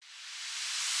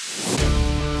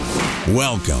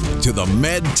Welcome to the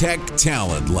MedTech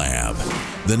Talent Lab,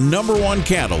 the #1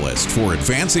 catalyst for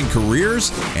advancing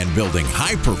careers and building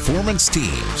high-performance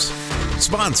teams.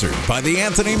 Sponsored by the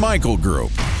Anthony Michael Group,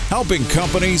 helping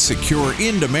companies secure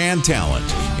in-demand talent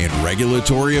in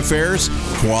regulatory affairs,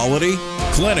 quality,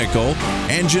 clinical,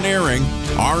 engineering,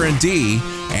 R&D,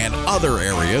 and other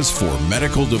areas for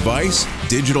medical device,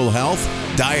 digital health,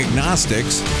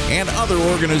 diagnostics, and other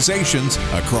organizations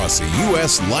across the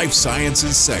U.S. life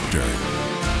sciences sector.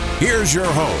 Here's your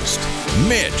host,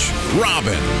 Mitch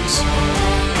Robbins.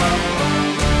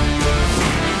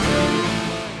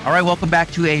 All right, welcome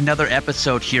back to another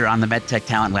episode here on the MedTech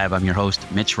Talent Lab. I'm your host,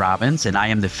 Mitch Robbins, and I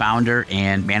am the founder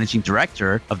and managing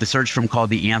director of the search firm called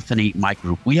the Anthony Michael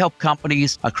Group. We help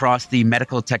companies across the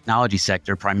medical technology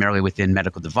sector, primarily within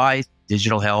medical device,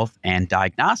 digital health, and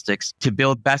diagnostics, to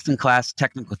build best-in-class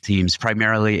technical teams,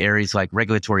 primarily areas like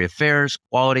regulatory affairs,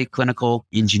 quality, clinical,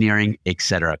 engineering,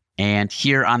 etc. And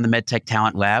here on the MedTech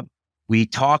Talent Lab, we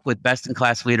talk with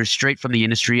best-in-class leaders straight from the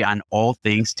industry on all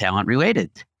things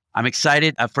talent-related. I'm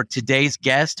excited for today's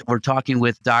guest. We're talking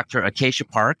with Dr. Acacia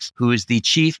Parks, who is the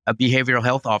Chief Behavioral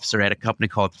Health Officer at a company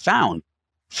called Found.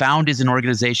 Found is an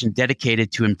organization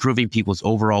dedicated to improving people's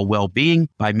overall well-being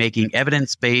by making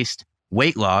evidence-based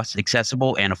weight loss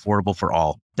accessible and affordable for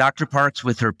all. Dr. Parks,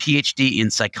 with her PhD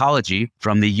in psychology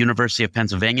from the University of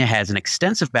Pennsylvania, has an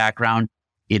extensive background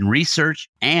in research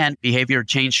and behavior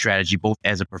change strategy, both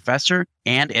as a professor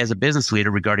and as a business leader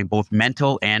regarding both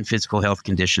mental and physical health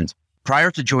conditions.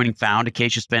 Prior to joining Found,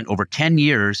 Acacia spent over 10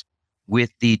 years with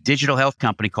the digital health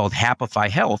company called Happify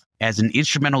Health as an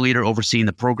instrumental leader overseeing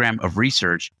the program of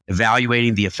research,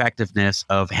 evaluating the effectiveness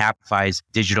of Happify's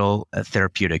digital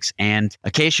therapeutics. And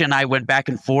Acacia and I went back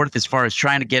and forth as far as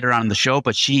trying to get her on the show,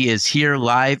 but she is here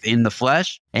live in the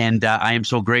flesh. And I am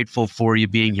so grateful for you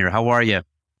being here. How are you?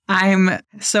 I'm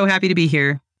so happy to be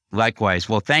here. Likewise.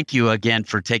 Well, thank you again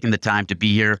for taking the time to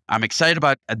be here. I'm excited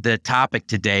about the topic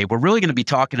today. We're really going to be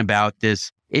talking about this.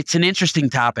 It's an interesting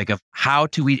topic of how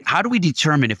do we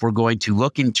determine if we're going to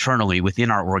look internally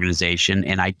within our organization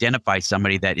and identify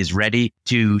somebody that is ready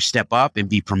to step up and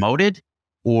be promoted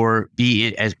or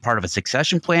be as part of a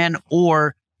succession plan,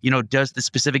 or, does the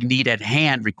specific need at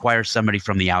hand require somebody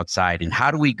from the outside? And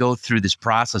how do we go through this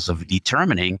process of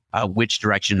determining which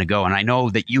direction to go? And I know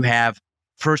that you have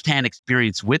firsthand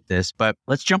experience with this, but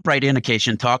let's jump right in, Acacia,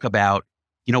 and talk about,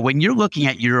 when you're looking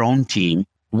at your own team,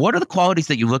 what are the qualities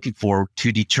that you're looking for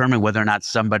to determine whether or not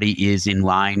somebody is in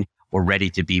line or ready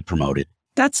to be promoted?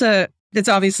 That's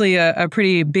obviously a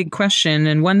pretty big question,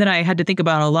 and one that I had to think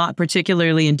about a lot,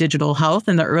 particularly in digital health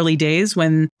in the early days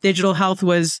when digital health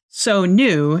was so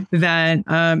new that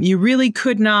you really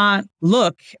could not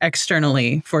look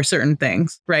externally for certain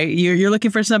things, right? You're looking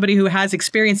for somebody who has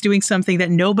experience doing something that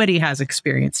nobody has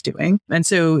experience doing. And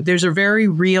so there's a very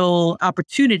real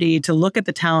opportunity to look at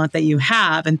the talent that you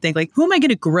have and think like, who am I going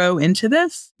to grow into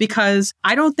this? Because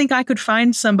I don't think I could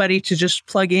find somebody to just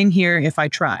plug in here if I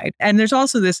tried. And there's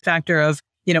also this factor of,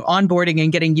 onboarding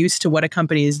and getting used to what a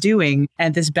company is doing.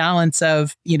 And this balance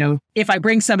of, if I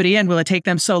bring somebody in, will it take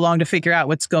them so long to figure out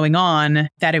what's going on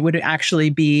that it would actually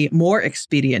be more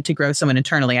expedient to grow someone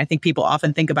internally? I think people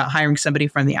often think about hiring somebody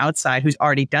from the outside who's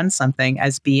already done something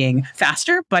as being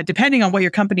faster, but depending on what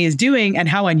your company is doing and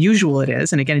how unusual it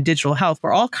is, and again, in digital health,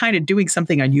 we're all kind of doing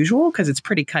something unusual because it's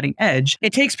pretty cutting edge.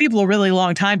 It takes people a really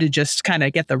long time to just kind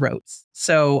of get the ropes.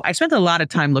 So I spent a lot of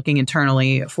time looking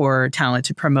internally for talent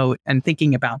to promote and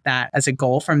thinking about that as a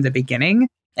goal from the beginning.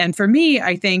 And for me,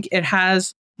 I think it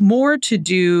has more to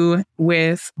do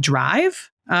with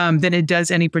drive than it does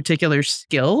any particular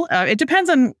skill. It depends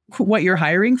on what you're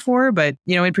hiring for, but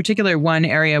in particular, one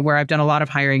area where I've done a lot of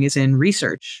hiring is in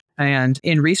research. And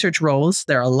in research roles,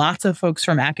 there are lots of folks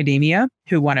from academia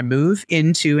who want to move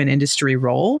into an industry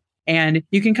role. And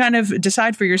you can kind of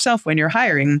decide for yourself when you're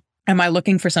hiring, am I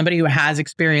looking for somebody who has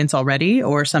experience already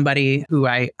or somebody who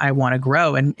I want to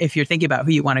grow? And if you're thinking about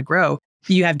who you want to grow,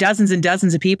 you have dozens and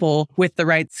dozens of people with the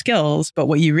right skills, but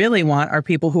what you really want are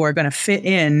people who are going to fit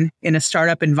in a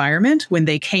startup environment when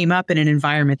they came up in an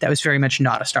environment that was very much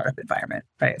not a startup environment,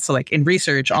 right? So like in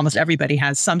research, almost everybody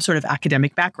has some sort of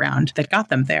academic background that got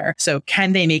them there. So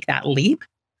can they make that leap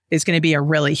is going to be a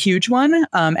really huge one.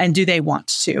 And do they want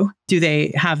to? Do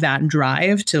they have that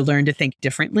drive to learn to think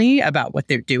differently about what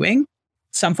they're doing?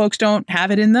 Some folks don't have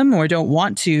it in them or don't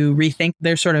want to rethink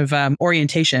their sort of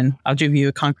orientation. I'll give you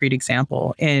a concrete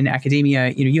example. In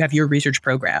academia, you have your research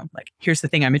program. Like, here's the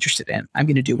thing I'm interested in. I'm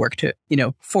going to do work to,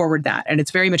 forward that. And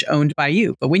it's very much owned by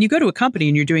you. But when you go to a company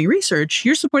and you're doing research,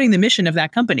 you're supporting the mission of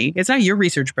that company. It's not your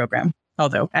research program.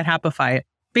 Although at Happify,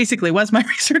 basically was my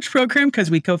research program because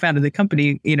we co-founded the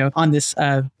company, on this,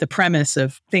 the premise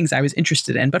of things I was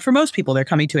interested in. But for most people, they're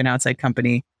coming to an outside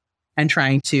company and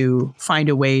trying to find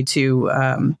a way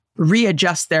to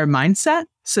readjust their mindset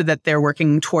so that they're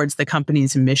working towards the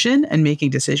company's mission and making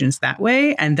decisions that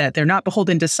way, and that they're not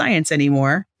beholden to science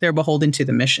anymore. They're beholden to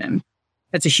the mission.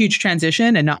 That's a huge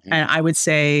transition. And I would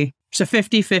say it's a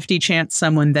 50-50 chance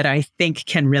someone that I think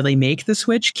can really make the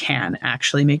switch can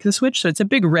actually make the switch. So it's a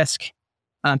big risk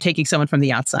taking someone from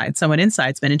the outside. Someone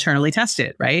inside's been internally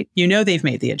tested, right? They've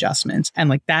made the adjustment.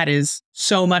 And that is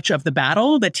so much of the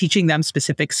battle that teaching them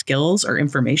specific skills or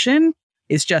information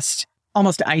is just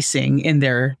almost icing in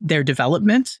their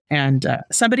development. And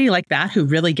somebody like that who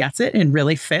really gets it and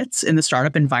really fits in the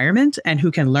startup environment and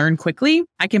who can learn quickly,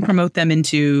 I can promote them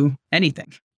into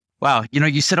anything. Wow.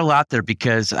 You said a lot there,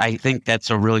 because I think that's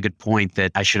a really good point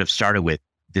that I should have started with,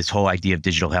 this whole idea of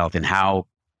digital health and how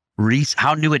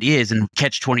new it is, and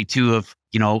catch-22 of,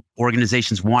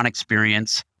 organizations want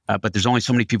experience, but there's only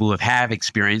so many people who have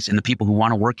experience, and the people who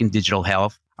want to work in digital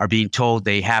health are being told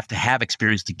they have to have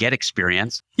experience to get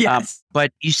experience. Yes.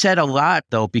 But you said a lot,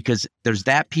 though, because there's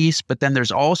that piece, but then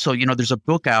there's also, there's a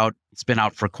book out. It's been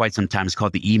out for quite some time. It's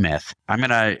called The E-Myth. I'm going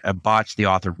to botch the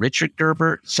author, Richard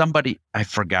Gerber. I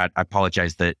forgot. I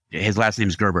apologize that his last name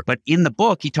is Gerber. But in the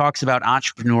book, he talks about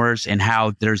entrepreneurs and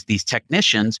how there's these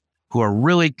technicians who are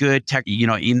really good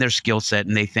in their skill set,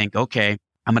 and they think, okay,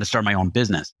 I'm going to start my own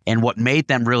business. And what made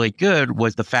them really good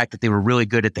was the fact that they were really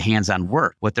good at the hands-on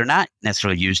work. What they're not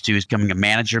necessarily used to is becoming a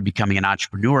manager, becoming an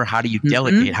entrepreneur. How do you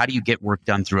delegate? How do you get work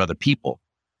done through other people?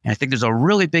 And I think there's a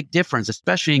really big difference,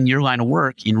 especially in your line of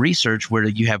work, in research, where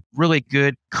you have really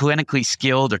good clinically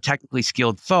skilled or technically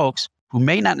skilled folks who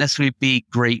may not necessarily be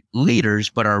great leaders,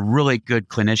 but are really good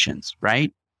clinicians,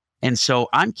 right? And so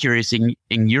I'm curious, in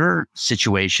your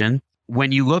situation,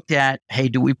 when you looked at, hey,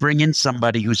 do we bring in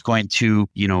somebody who's going to,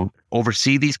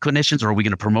 oversee these clinicians, or are we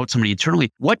going to promote somebody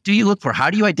internally? What do you look for? How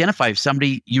do you identify if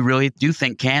somebody you really do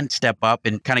think can step up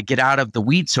and kind of get out of the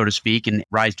weeds, so to speak, and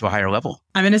rise to a higher level?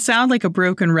 I'm going to sound like a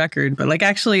broken record, but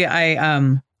actually, I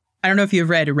don't know if you've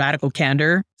read Radical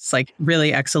Candor. It's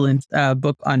really excellent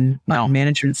book on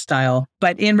management style.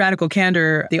 But in Radical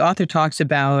Candor, the author talks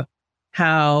about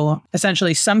how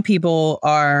essentially some people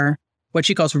are what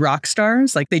she calls rock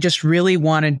stars. They just really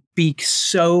want to be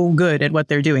so good at what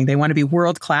they're doing. They want to be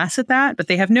world class at that, but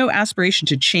they have no aspiration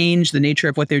to change the nature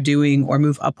of what they're doing or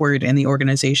move upward in the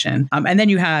organization. And then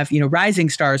you have, rising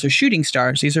stars or shooting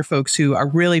stars. These are folks who are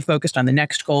really focused on the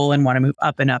next goal and want to move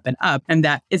up and up and up. And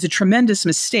that is a tremendous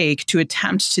mistake to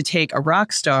attempt to take a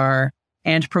rock star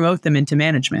and promote them into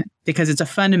management, because it's a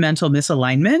fundamental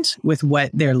misalignment with what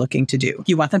they're looking to do.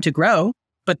 You want them to grow,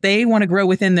 but they want to grow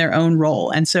within their own role.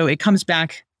 And so it comes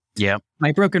back. Yeah.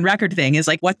 My broken record thing is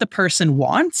what the person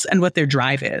wants and what their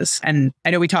drive is. And I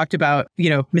know we talked about,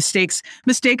 mistakes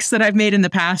that I've made in the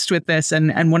past with this.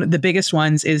 And one of the biggest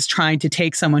ones is trying to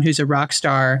take someone who's a rock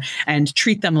star and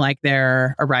treat them like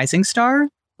they're a rising star,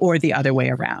 or the other way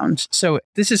around. So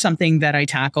this is something that I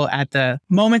tackle at the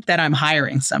moment that I'm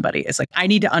hiring somebody. It's I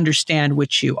need to understand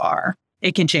which you are.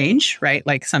 It can change, right?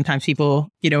 Sometimes people,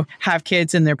 have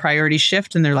kids and their priorities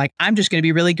shift and they're I'm just going to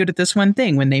be really good at this one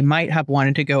thing, when they might have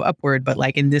wanted to go upward, but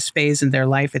in this phase in their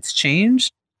life, it's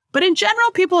changed. But in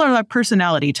general, people are a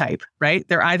personality type, right?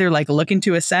 They're either looking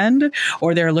to ascend,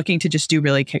 or they're looking to just do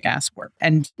really kick-ass work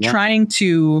and trying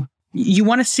to, you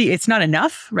want to see, it's not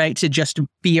enough, right? To just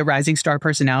be a rising star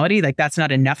personality. That's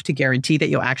not enough to guarantee that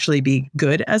you'll actually be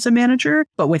good as a manager.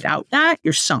 But without that,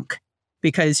 you're sunk,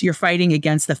 because you're fighting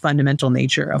against the fundamental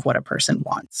nature of what a person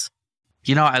wants.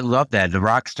 I love that. The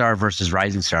rock star versus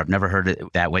rising star. I've never heard it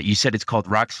that way. You said it's called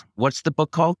what's the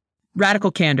book called?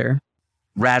 Radical Candor.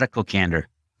 Radical Candor.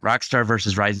 Rock star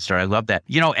versus rising star. I love that.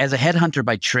 As a headhunter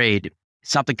by trade,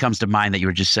 something comes to mind that you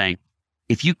were just saying.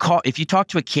 If you talk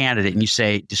to a candidate and you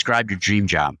say, describe your dream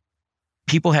job,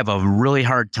 people have a really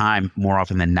hard time, more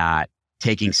often than not,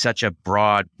 taking such a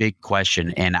broad, big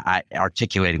question and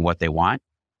articulating what they want.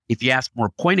 If you ask more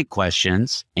pointed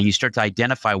questions and you start to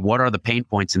identify what are the pain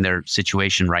points in their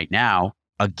situation right now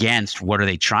against what are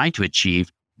they trying to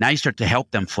achieve, now you start to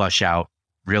help them flush out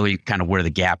really kind of where the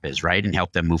gap is, right? And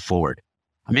help them move forward.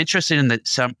 I'm interested in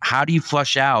how do you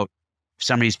flush out if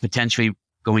somebody's potentially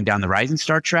going down the rising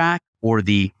star track or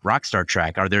the rock star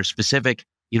track? Are there specific,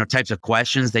 types of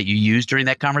questions that you use during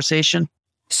that conversation?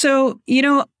 So,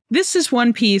 this is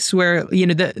one piece where,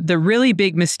 the really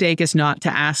big mistake is not to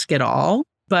ask at all.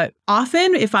 But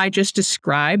often, if I just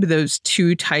describe those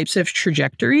two types of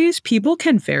trajectories, people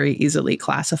can very easily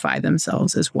classify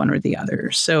themselves as one or the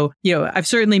other. So, I've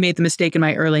certainly made the mistake in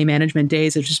my early management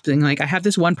days of just being like, I have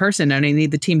this one person and I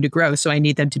need the team to grow. So I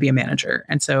need them to be a manager.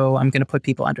 And so I'm going to put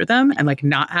people under them, and like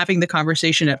not having the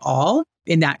conversation at all.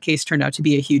 In that case, turned out to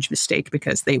be a huge mistake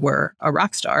because they were a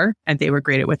rock star and they were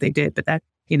great at what they did. But that,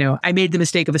 I made the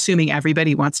mistake of assuming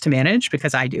everybody wants to manage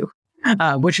because I do.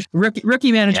 Which is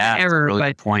rookie management error, really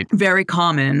but point. Very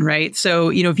common, right?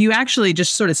 So, if you actually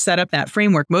just sort of set up that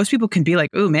framework, most people can be like,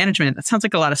 oh, management, that sounds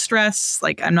like a lot of stress.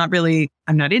 Like, I'm not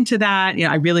into that.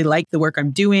 I really like the work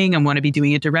I'm doing. I want to be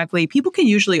doing it directly. People can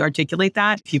usually articulate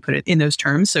that if you put it in those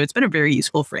terms. So it's been a very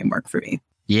useful framework for me.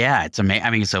 Yeah, it's amazing. I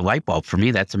mean, it's a light bulb for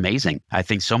me. That's amazing. I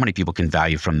think so many people can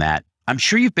value from that. I'm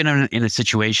sure you've been in a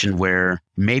situation where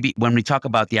maybe when we talk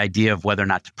about the idea of whether or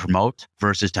not to promote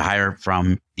versus to hire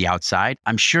from the outside,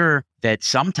 I'm sure that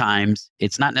sometimes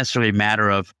it's not necessarily a matter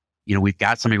of, we've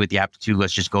got somebody with the aptitude,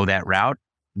 let's just go that route.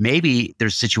 Maybe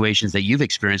there's situations that you've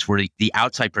experienced where the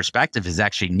outside perspective is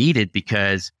actually needed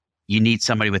because you need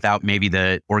somebody without maybe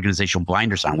the organizational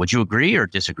blinders on. Would you agree or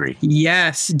disagree?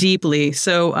 Yes, deeply.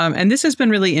 So, and this has been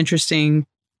really interesting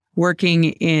working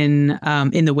in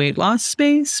the weight loss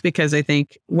space, because I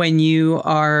think when you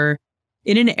are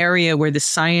in an area where the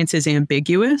science is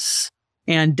ambiguous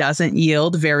and doesn't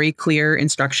yield very clear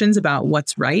instructions about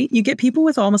what's right, you get people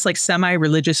with almost like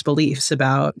semi-religious beliefs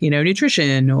about,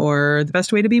 nutrition or the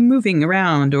best way to be moving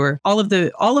around or all of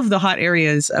the hot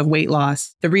areas of weight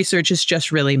loss. The research is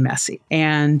just really messy.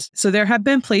 And so there have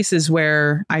been places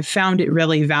where I found it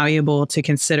really valuable to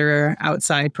consider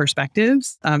outside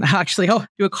perspectives. Actually, I'll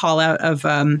do a call out of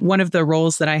one of the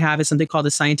roles that I have is something called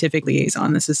a scientific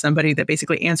liaison. This is somebody that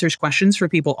basically answers questions for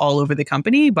people all over the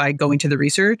company by going to the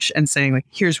research and saying, like,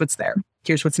 here's what's there.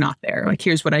 Here's what's not there. Like,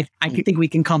 here's what I think we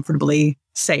can comfortably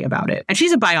say about it. And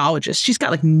she's a biologist. She's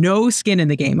got like no skin in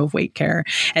the game of weight care.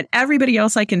 And everybody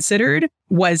else I considered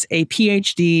was a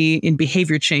PhD in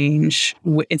behavior change,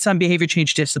 in some behavior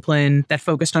change discipline that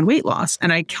focused on weight loss.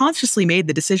 And I consciously made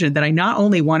the decision that I not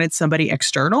only wanted somebody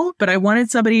external, but I wanted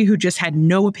somebody who just had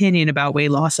no opinion about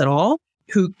weight loss at all,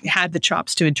 who had the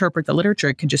chops to interpret the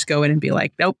literature, could just go in and be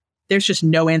like, nope. There's just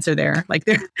no answer there. Like,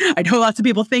 I know lots of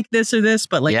people think this or this,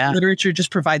 but literature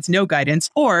just provides no guidance.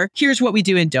 Or here's what we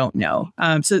do and don't know.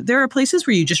 So there are places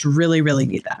where you just really, really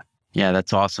need that. Yeah,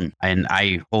 that's awesome. And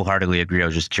I wholeheartedly agree. I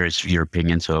was just curious for your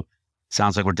opinion. So it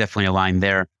sounds like we're definitely aligned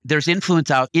there. There's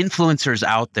influencers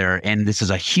out there, and this is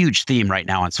a huge theme right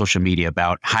now on social media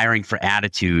about hiring for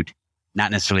attitude,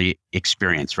 not necessarily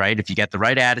experience, right? If you get the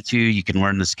right attitude, you can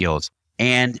learn the skills.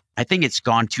 And I think it's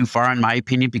gone too far, in my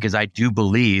opinion, because I do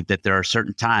believe that there are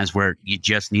certain times where you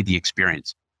just need the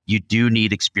experience. You do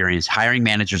need experience. Hiring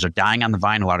managers are dying on the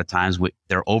vine a lot of times.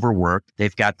 They're overworked.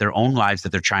 They've got their own lives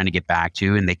that they're trying to get back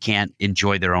to, and they can't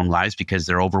enjoy their own lives because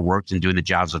they're overworked and doing the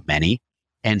jobs of many.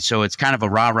 And so it's kind of a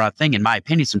rah-rah thing, in my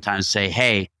opinion, sometimes say,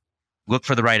 hey, look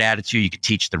for the right attitude. You can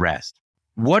teach the rest.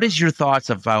 What is your thoughts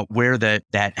about where that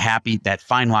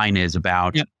fine line is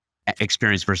about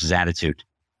experience versus attitude?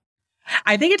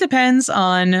 I think it depends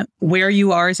on where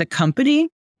you are as a company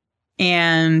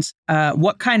and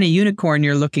what kind of unicorn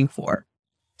you're looking for.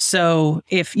 So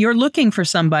if you're looking for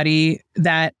somebody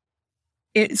that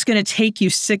it's going to take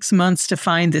you 6 months to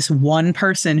find this one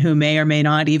person who may or may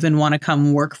not even want to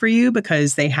come work for you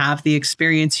because they have the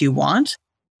experience you want,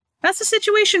 that's a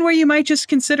situation where you might just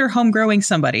consider home growing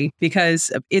somebody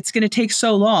because it's going to take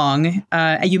so long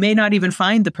and you may not even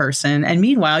find the person. And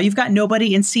meanwhile, you've got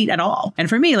nobody in seat at all. And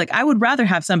for me, like, I would rather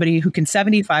have somebody who can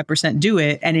 75% do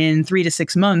it and in 3 to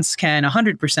 6 months can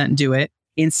 100% do it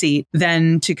in seat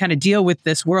than to kind of deal with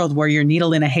this world where you're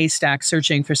needle in a haystack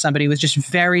searching for somebody with just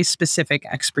very specific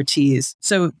expertise.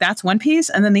 So that's one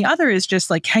piece. And then the other is just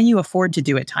like, can you afford to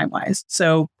do it time-wise?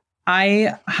 So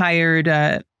I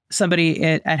hired somebody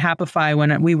at Happify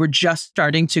when we were just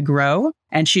starting to grow.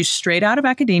 And she's straight out of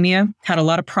academia, had a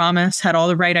lot of promise, had all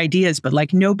the right ideas, but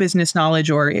like no business knowledge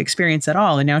or experience at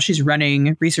all. And now she's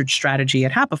running research strategy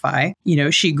at Happify.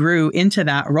 She grew into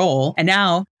that role. And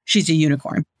now she's a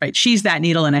unicorn, right? She's that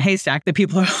needle in a haystack that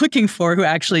people are looking for who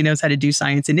actually knows how to do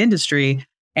science in industry.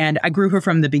 And I grew her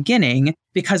from the beginning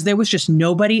because there was just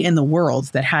nobody in the world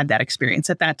that had that experience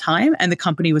at that time. And the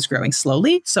company was growing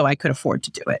slowly, so I could afford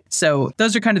to do it. So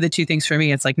those are kind of the two things for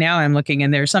me. It's like now I'm looking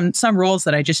and there's some roles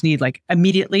that I just need like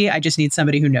immediately. I just need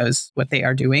somebody who knows what they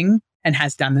are doing and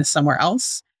has done this somewhere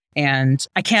else. And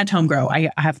I can't home grow.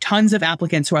 I have tons of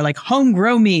applicants who are like, home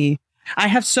grow me. I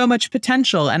have so much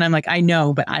potential. And I'm like, I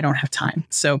know, but I don't have time.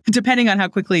 So depending on how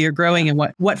quickly you're growing and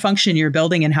what function you're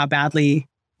building and how badly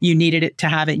you needed it to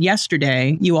have it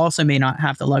yesterday, you also may not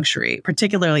have the luxury,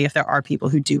 particularly if there are people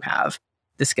who do have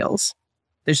the skills.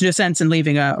 There's no sense in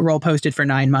leaving a role posted for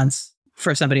 9 months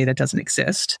for somebody that doesn't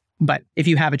exist. But if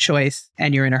you have a choice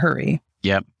and you're in a hurry.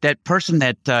 Yeah. That person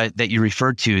that you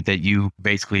referred to, that you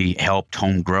basically helped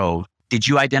home grow, did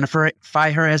you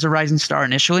identify her as a rising star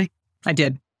initially? I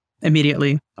did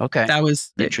immediately. Okay.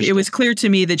 It was clear to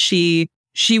me that she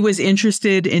was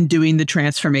interested in doing the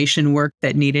transformation work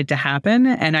that needed to happen.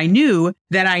 And I knew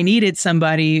that I needed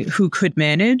somebody who could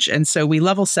manage. And so we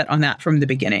level set on that from the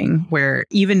beginning, where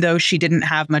even though she didn't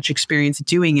have much experience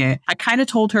doing it, I kind of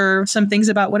told her some things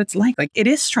about what it's like. Like, it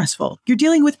is stressful. You're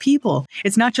dealing with people.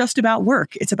 It's not just about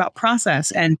work. It's about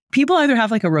process. And people either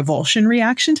have like a revulsion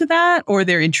reaction to that or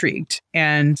they're intrigued.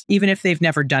 And even if they've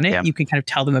never done it, you can kind of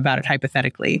tell them about it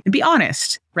hypothetically and be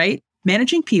honest, right?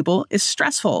 Managing people is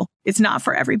stressful. It's not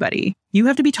for everybody. You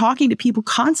have to be talking to people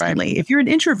constantly. Right. If you're an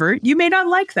introvert, you may not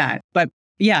like that. But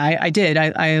yeah, I did.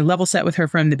 I level set with her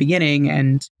from the beginning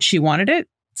and she wanted it.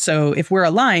 So if we're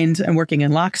aligned and working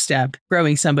in lockstep,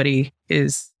 growing somebody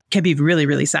can be really,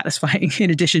 really satisfying in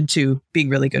addition to being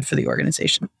really good for the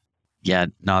organization. Yeah,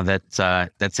 no,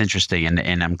 that's interesting.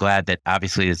 And I'm glad that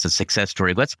obviously it's a success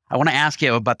story. I want to ask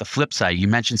you about the flip side. You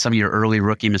mentioned some of your early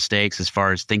rookie mistakes as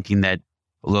far as thinking that,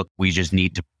 look, we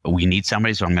need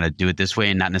somebody, so I'm going to do it this way,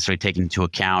 and not necessarily taking into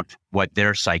account what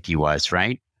their psyche was,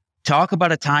 right? Talk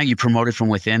about a time you promoted from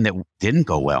within that didn't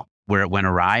go well, where it went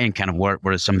awry, and kind of what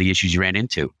are some of the issues you ran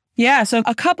into? Yeah, so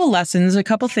a couple lessons, a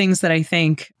couple things that I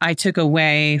think I took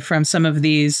away from some of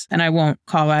these, and I won't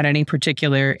call out any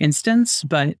particular instance,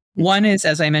 but one is,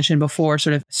 as I mentioned before,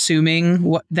 sort of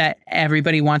assuming that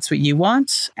everybody wants what you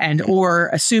want, and or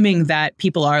assuming that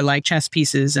people are like chess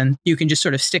pieces and you can just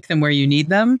sort of stick them where you need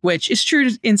them, which is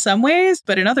true in some ways,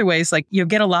 but in other ways, like, you'll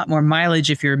get a lot more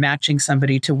mileage if you're matching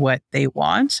somebody to what they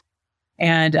want.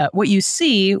 And what you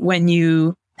see when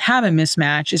you have a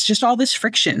mismatch is just all this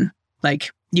friction.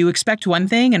 Like, you expect one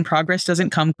thing and progress doesn't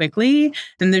come quickly,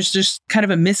 then there's just kind of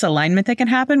a misalignment that can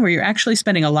happen where you're actually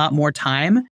spending a lot more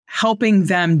time helping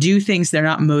them do things they're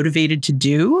not motivated to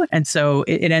do. And so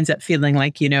it ends up feeling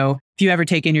like, if you ever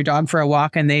taken your dog for a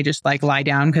walk and they just like lie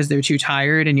down because they're too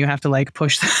tired and you have to like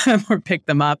push them or pick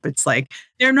them up, it's like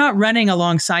they're not running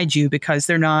alongside you because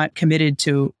they're not committed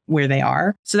to where they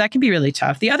are. So that can be really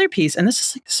tough. The other piece, and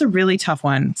this is a really tough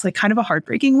one, it's like kind of a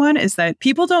heartbreaking one, is that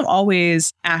people don't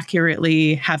always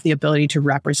accurately have the ability to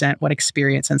represent what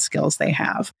experience and skills they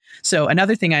have. So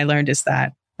another thing I learned is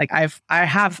that like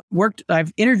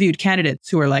I've interviewed candidates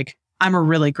who are like, I'm a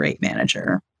really great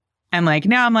manager. And like,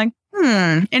 now I'm like,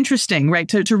 interesting, right?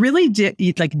 To really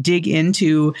dig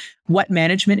into what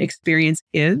management experience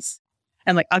is.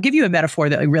 And like, I'll give you a metaphor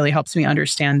that really helps me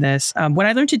understand this. When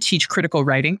I learned to teach critical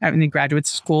writing in graduate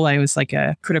school, I was like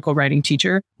a critical writing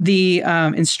teacher. The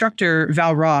instructor,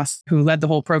 Val Ross, who led the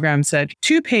whole program, said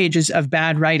 2 pages of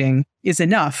bad writing is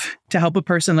enough to help a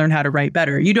person learn how to write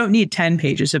better. You don't need 10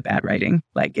 pages of bad writing.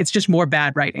 Like, it's just more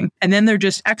bad writing. And then they're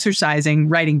just exercising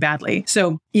writing badly.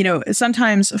 So,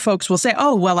 sometimes folks will say,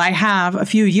 oh, well, I have a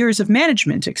few years of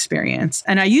management experience.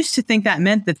 And I used to think that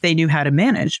meant that they knew how to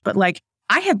manage. But like,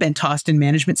 I have been tossed in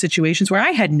management situations where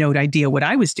I had no idea what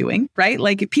I was doing, right?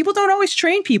 Like, people don't always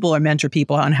train people or mentor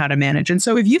people on how to manage. And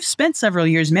so if you've spent several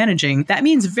years managing, that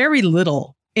means very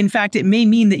little. In fact, it may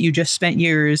mean that you just spent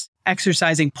years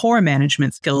exercising poor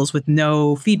management skills with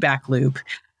no feedback loop.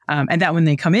 And that when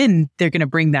they come in, they're going to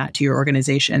bring that to your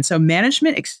organization. So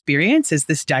management experience is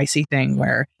this dicey thing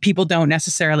where people don't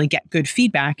necessarily get good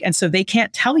feedback. And so they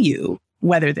can't tell you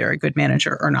whether they're a good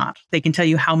manager or not. They can tell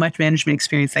you how much management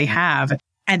experience they have.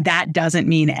 And that doesn't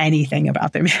mean anything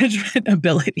about their management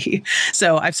ability.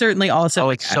 So I've certainly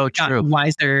also gotten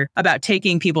wiser about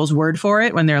taking people's word for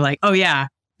it when they're like, oh yeah.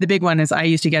 The big one is I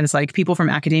used to get is like people from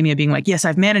academia being like, yes,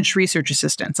 I've managed research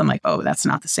assistants. I'm like, oh, that's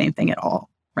not the same thing at all.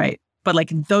 Right. But like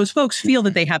those folks feel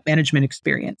that they have management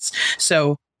experience.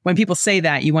 So when people say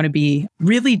that, you want to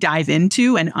really dive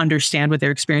into and understand what their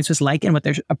experience was like and what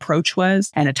their approach was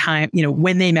and a time,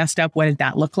 when they messed up, what did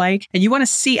that look like? And you want to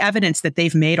see evidence that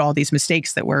they've made all these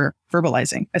mistakes that we're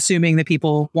verbalizing, assuming that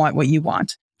people want what you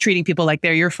want. Treating people like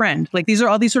they're your friend. Like, these are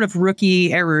all these sort of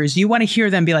rookie errors. You want to hear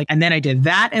them be like, and then I did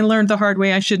that and learned the hard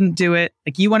way I shouldn't do it.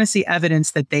 Like, you want to see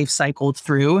evidence that they've cycled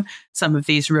through some of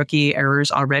these rookie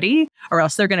errors already, or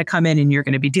else they're going to come in and you're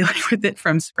going to be dealing with it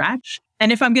from scratch.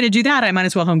 And if I'm going to do that, I might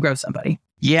as well home grow somebody.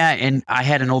 Yeah. And I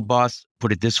had an old boss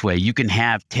put it this way. You can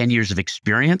have 10 years of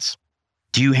experience.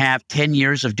 Do you have 10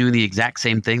 years of doing the exact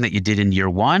same thing that you did in year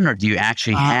one? Or do you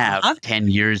actually have 10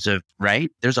 years of, right?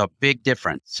 There's a big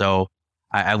difference. So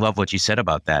I love what you said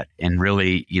about that and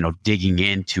really, digging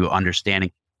into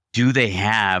understanding do they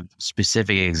have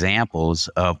specific examples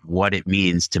of what it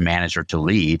means to manage or to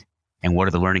lead? And what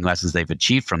are the learning lessons they've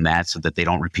achieved from that so that they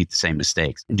don't repeat the same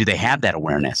mistakes? And do they have that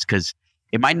awareness? Because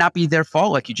it might not be their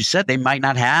fault. Like you just said, they might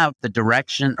not have the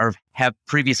direction or have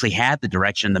previously had the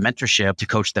direction, the mentorship to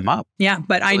coach them up. Yeah,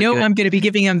 but I know I'm going to be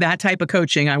giving them that type of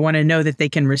coaching. I want to know that they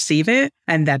can receive it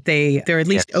and that they're at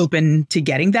least open to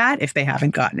getting that if they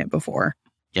haven't gotten it before.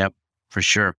 Yep. For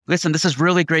sure. Listen, this is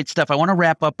really great stuff. I want to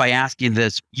wrap up by asking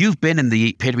this. You've been in the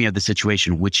epitome of the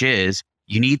situation, which is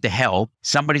you need the help.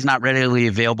 Somebody's not readily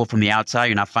available from the outside.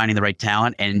 You're not finding the right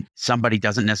talent, and somebody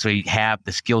doesn't necessarily have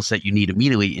the skill set you need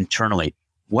immediately internally.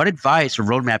 What advice or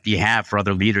roadmap do you have for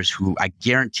other leaders who I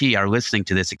guarantee are listening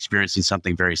to this, experiencing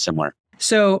something very similar?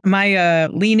 So my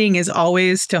leaning is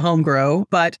always to home grow,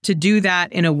 but to do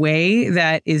that in a way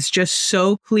that is just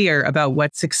so clear about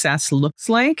what success looks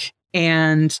like.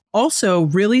 And also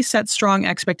really set strong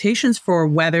expectations for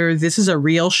whether this is a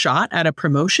real shot at a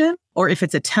promotion or if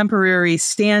it's a temporary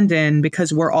stand-in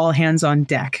because we're all hands on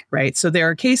deck, right? So there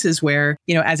are cases where,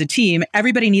 as a team,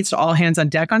 everybody needs to all hands on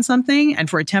deck on something. And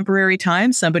for a temporary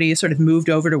time, somebody is sort of moved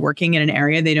over to working in an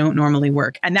area they don't normally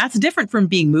work. And that's different from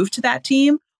being moved to that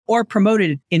team or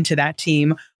promoted into that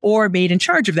team or made in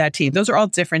charge of that team. Those are all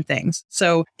different things.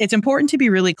 So it's important to be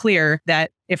really clear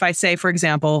that if I say, for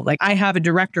example, like I have a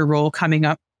director role coming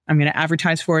up, I'm going to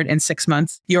advertise for it in 6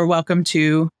 months. You're welcome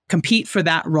to compete for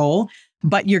that role,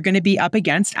 but you're going to be up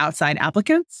against outside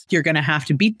applicants. You're going to have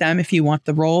to beat them if you want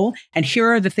the role. And here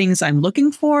are the things I'm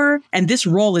looking for. And this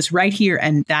role is right here.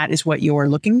 And that is what you're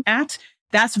looking at.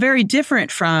 That's very different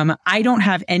from, I don't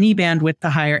have any bandwidth to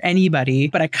hire anybody,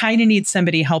 but I kind of need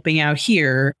somebody helping out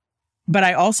here, but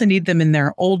I also need them in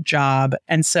their old job.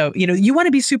 And so, you want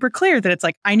to be super clear that it's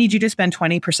like, I need you to spend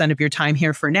 20% of your time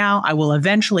here for now. I will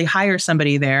eventually hire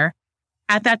somebody there.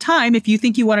 At that time, if you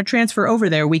think you want to transfer over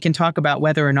there, we can talk about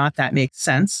whether or not that makes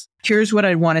sense. Here's what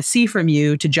I want to see from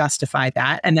you to justify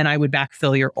that. And then I would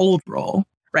backfill your old role,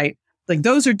 right? Like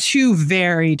those are two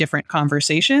very different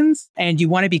conversations. And you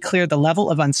want to be clear the level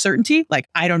of uncertainty. Like,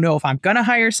 I don't know if I'm going to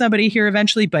hire somebody here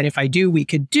eventually, but if I do, we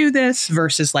could do this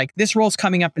versus like this role's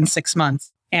coming up in 6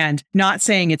 months and not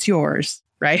saying it's yours,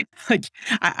 right? Like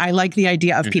I like the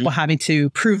idea of people having to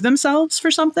prove themselves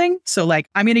for something. So like,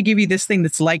 I'm going to give you this thing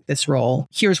that's like this role.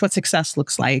 Here's what success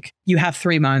looks like. You have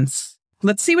 3 months.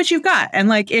 Let's see what you've got. And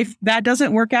like, if that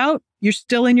doesn't work out, you're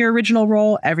still in your original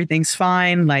role. Everything's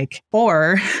fine. Like,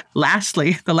 or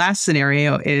lastly, the last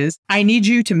scenario is I need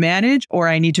you to manage or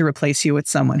I need to replace you with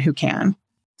someone who can.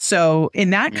 So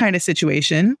in that kind of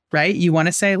situation, right, you want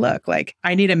to say, look, like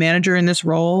I need a manager in this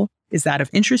role. Is that of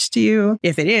interest to you?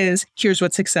 If it is, here's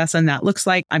what success on that looks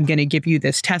like. I'm going to give you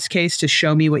this test case to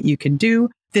show me what you can do.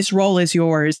 This role is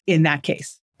yours in that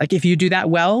case. Like if you do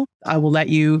that well, I will let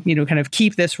you, kind of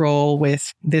keep this role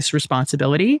with this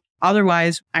responsibility.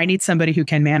 Otherwise, I need somebody who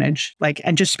can manage,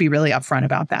 and just be really upfront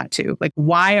about that too. Like,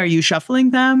 why are you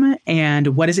shuffling them?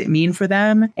 And what does it mean for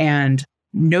them? And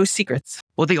no secrets.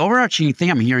 Well, the overarching thing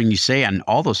I'm hearing you say on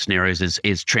all those scenarios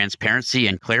is transparency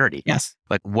and clarity. Yes.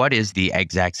 Like, what is the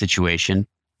exact situation?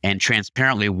 And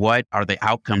transparently, what are the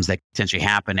outcomes that potentially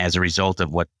happen as a result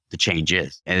of what the change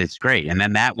is? And it's great. And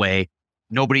then that way,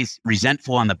 nobody's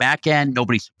resentful on the back end.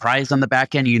 Nobody's surprised on the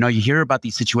back end. You hear about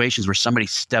these situations where somebody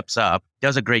steps up,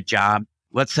 does a great job.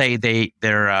 Let's say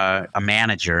they're a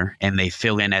manager and they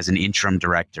fill in as an interim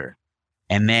director.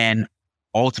 And then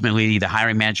ultimately the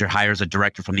hiring manager hires a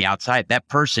director from the outside. That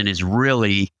person is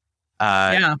really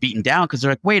beaten down because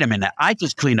they're like, wait a minute, I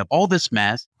just cleaned up all this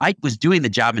mess. I was doing the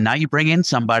job and now you bring in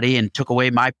somebody and took away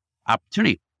my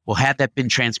opportunity. Well, had that been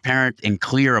transparent and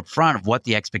clear up front of what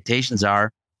the expectations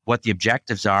are, what the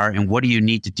objectives are, and what do you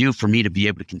need to do for me to be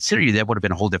able to consider you, that would have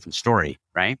been a whole different story,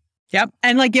 right? Yep.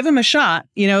 And give them a shot,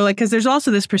 because there's also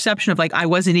this perception of I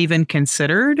wasn't even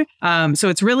considered. So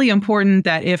it's really important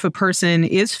that if a person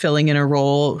is filling in a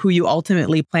role who you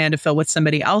ultimately plan to fill with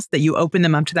somebody else, that you open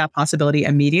them up to that possibility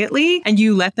immediately and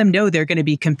you let them know they're going to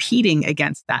be competing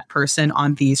against that person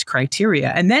on these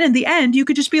criteria. And then in the end, you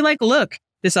could just be like, look,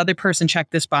 this other person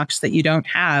checked this box that you don't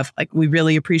have. We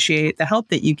really appreciate the help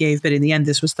that you gave, but in the end,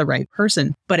 this was the right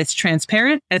person. But it's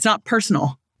transparent and it's not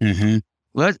personal. Mm-hmm.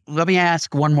 Let me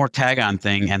ask one more tag-on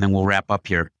thing, and then we'll wrap up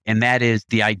here. And that is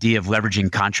the idea of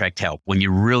leveraging contract help. When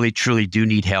you really, truly do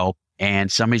need help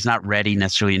and somebody's not ready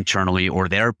necessarily internally, or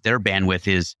their bandwidth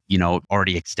is,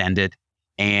 already extended,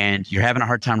 and you're having a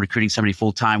hard time recruiting somebody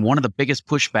full-time, one of the biggest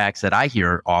pushbacks that I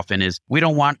hear often is, we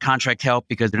don't want contract help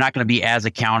because they're not going to be as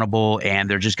accountable and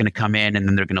they're just going to come in and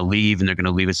then they're going to leave and they're going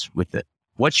to leave us with it.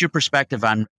 What's your perspective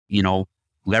on,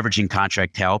 leveraging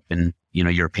contract help and,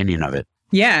 your opinion of it?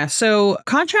 Yeah. So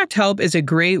contract help is a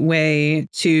great way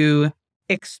to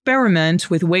experiment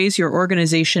with ways your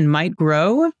organization might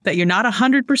grow that you're not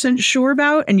 100% sure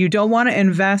about, and you don't want to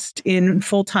invest in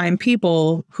full-time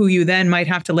people who you then might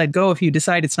have to let go if you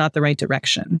decide it's not the right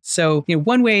direction. So,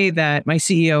 one way that my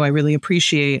CEO I really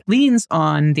appreciate leans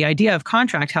on the idea of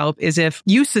contract help is if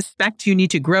you suspect you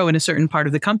need to grow in a certain part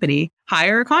of the company,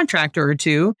 hire a contractor or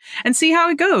two and see how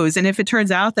it goes. And if it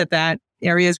turns out that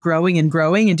area is growing and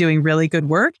doing really good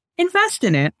work, invest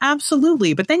in it.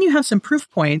 Absolutely. But then you have some proof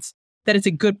points that it's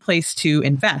a good place to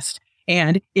invest.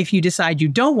 And if you decide you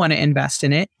don't want to invest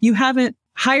in it, you haven't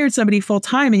hired somebody full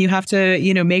time and you have to,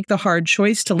 make the hard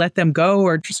choice to let them go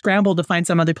or scramble to find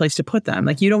some other place to put them.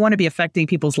 Like, you don't want to be affecting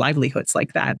people's livelihoods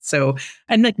like that. So,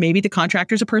 and maybe the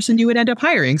contractor's a person you would end up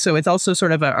hiring. So it's also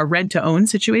sort of a rent to own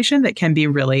situation that can be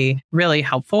really, really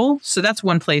helpful. So that's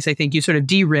one place I think you sort of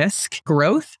de-risk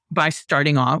growth by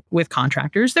starting off with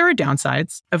contractors. There are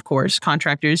downsides, of course.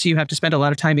 Contractors, you have to spend a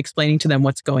lot of time explaining to them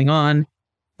what's going on.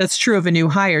 That's true of a new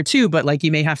hire too, but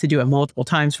you may have to do it multiple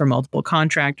times for multiple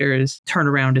contractors.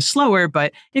 Turnaround is slower,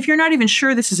 but if you're not even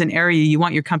sure this is an area you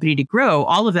want your company to grow,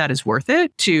 all of that is worth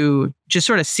it to just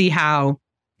sort of see how,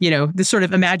 this sort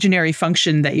of imaginary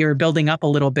function that you're building up a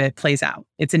little bit plays out.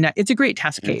 It's a great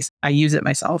test case. I use it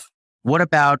myself. What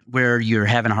about where you're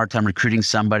having a hard time recruiting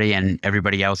somebody and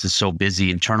everybody else is so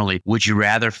busy internally? Would you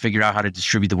rather figure out how to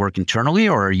distribute the work internally,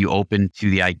 or are you open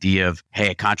to the idea of, hey,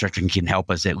 a contractor can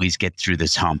help us at least get through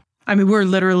this hump? I mean, we're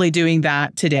literally doing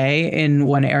that today in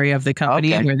one area of the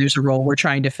company where there's a role we're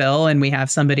trying to fill. And we have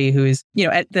somebody who's,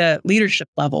 at the leadership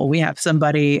level, we have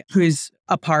somebody who's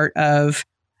a part of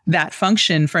that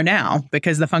function for now,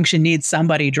 because the function needs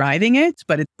somebody driving it,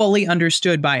 but it's fully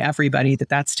understood by everybody that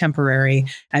that's temporary,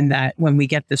 and that when we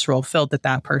get this role filled,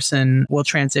 that person will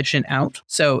transition out.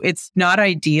 So it's not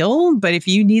ideal, but if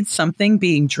you need something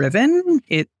being driven,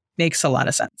 it makes a lot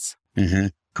of sense. Mm-hmm.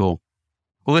 Cool.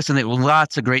 Well, listen,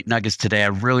 lots of great nuggets today. I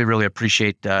really, really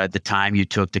appreciate the time you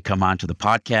took to come on to the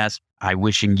podcast. I'm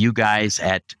wishing you guys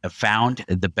at Found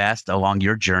the best along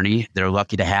your journey. They're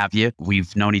lucky to have you.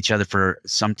 We've known each other for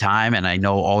some time, and I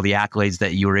know all the accolades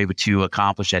that you were able to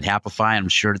accomplish at Happify. I'm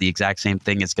sure the exact same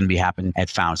thing is going to be happening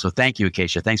at Found. So thank you,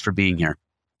 Acacia. Thanks for being here.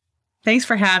 Thanks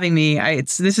for having me.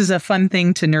 This is a fun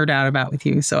thing to nerd out about with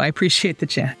you, so I appreciate the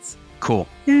chance. Cool.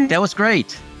 Yay. That was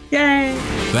great. Yay!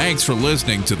 Thanks for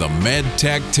listening to the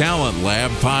MedTech Talent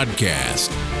Lab podcast.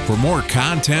 For more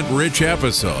content-rich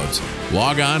episodes,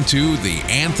 log on to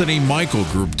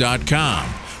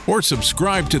theanthonymichaelgroup.com or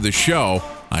subscribe to the show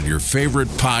on your favorite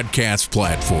podcast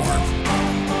platform.